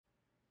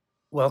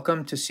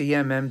Welcome to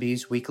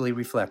CMMB's Weekly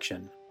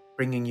Reflection,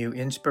 bringing you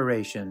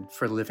inspiration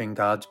for living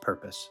God's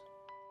purpose.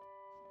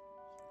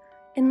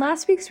 In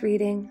last week's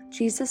reading,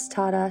 Jesus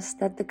taught us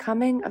that the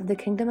coming of the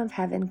kingdom of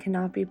heaven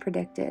cannot be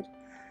predicted.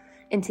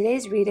 In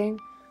today's reading,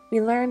 we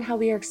learn how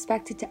we are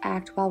expected to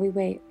act while we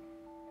wait.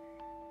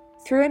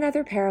 Through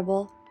another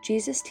parable,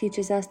 Jesus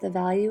teaches us the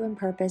value and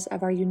purpose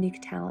of our unique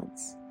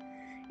talents.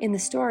 In the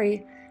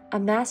story, a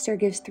master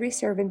gives 3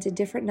 servants a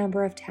different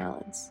number of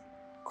talents,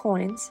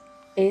 coins,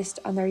 based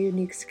on their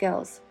unique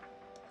skills.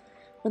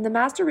 When the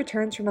master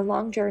returns from a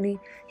long journey,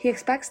 he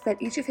expects that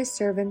each of his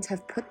servants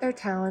have put their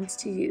talents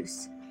to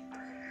use.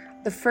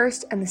 The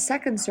first and the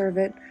second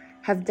servant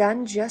have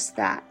done just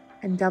that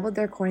and doubled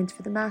their coins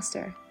for the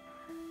master.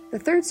 The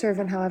third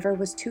servant, however,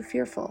 was too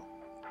fearful.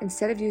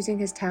 Instead of using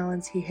his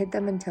talents, he hid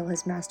them until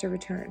his master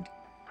returned.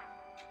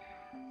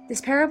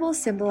 This parable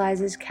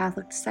symbolizes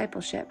Catholic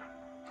discipleship.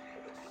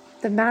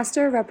 The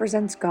master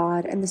represents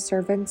God and the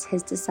servants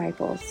his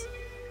disciples.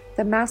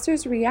 The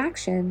master's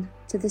reaction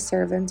to the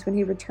servants when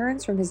he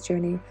returns from his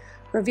journey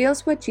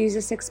reveals what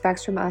Jesus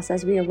expects from us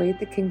as we await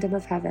the kingdom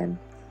of heaven.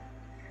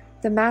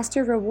 The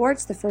master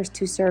rewards the first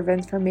 2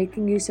 servants for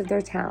making use of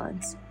their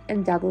talents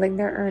and doubling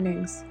their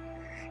earnings.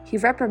 He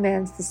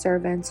reprimands the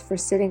servants for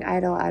sitting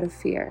idle out of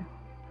fear.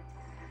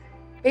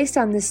 Based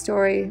on this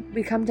story,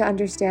 we come to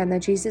understand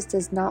that Jesus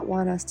does not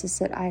want us to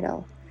sit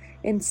idle.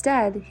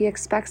 Instead, he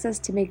expects us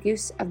to make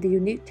use of the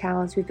unique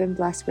talents we've been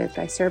blessed with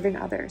by serving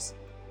others.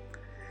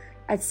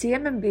 At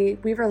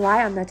CMMB, we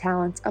rely on the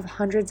talents of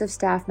hundreds of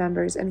staff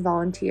members and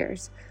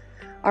volunteers.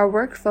 Our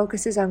work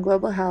focuses on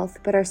global health,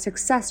 but our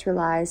success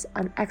relies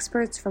on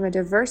experts from a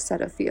diverse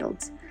set of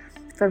fields,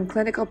 from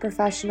clinical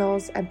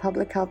professionals and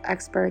public health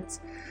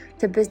experts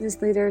to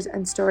business leaders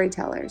and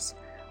storytellers.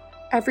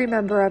 Every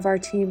member of our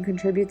team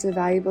contributes a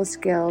valuable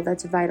skill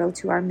that's vital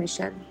to our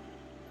mission.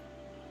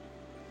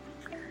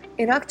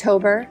 In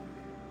October,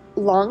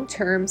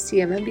 long-term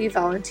CMMB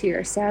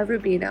volunteer Sarah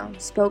Rubino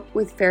spoke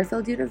with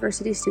Fairfield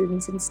University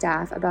students and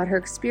staff about her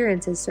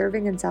experiences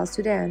serving in South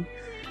Sudan.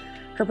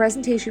 Her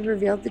presentation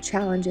revealed the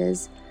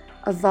challenges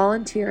of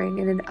volunteering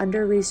in an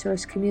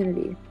under-resourced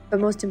community, but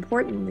most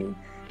importantly,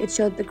 it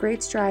showed the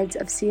great strides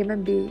of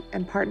CMMB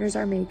and partners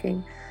are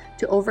making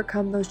to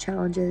overcome those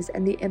challenges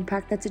and the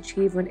impact that's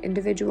achieved when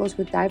individuals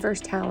with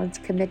diverse talents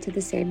commit to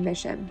the same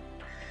mission.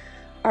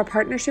 Our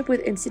partnership with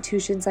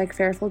institutions like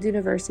Fairfield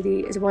University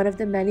is one of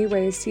the many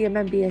ways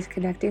CMMB is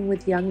connecting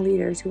with young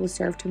leaders who will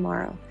serve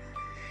tomorrow.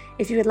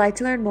 If you would like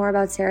to learn more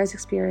about Sarah's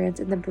experience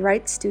and the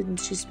bright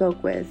students she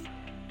spoke with,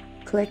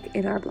 click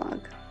in our blog.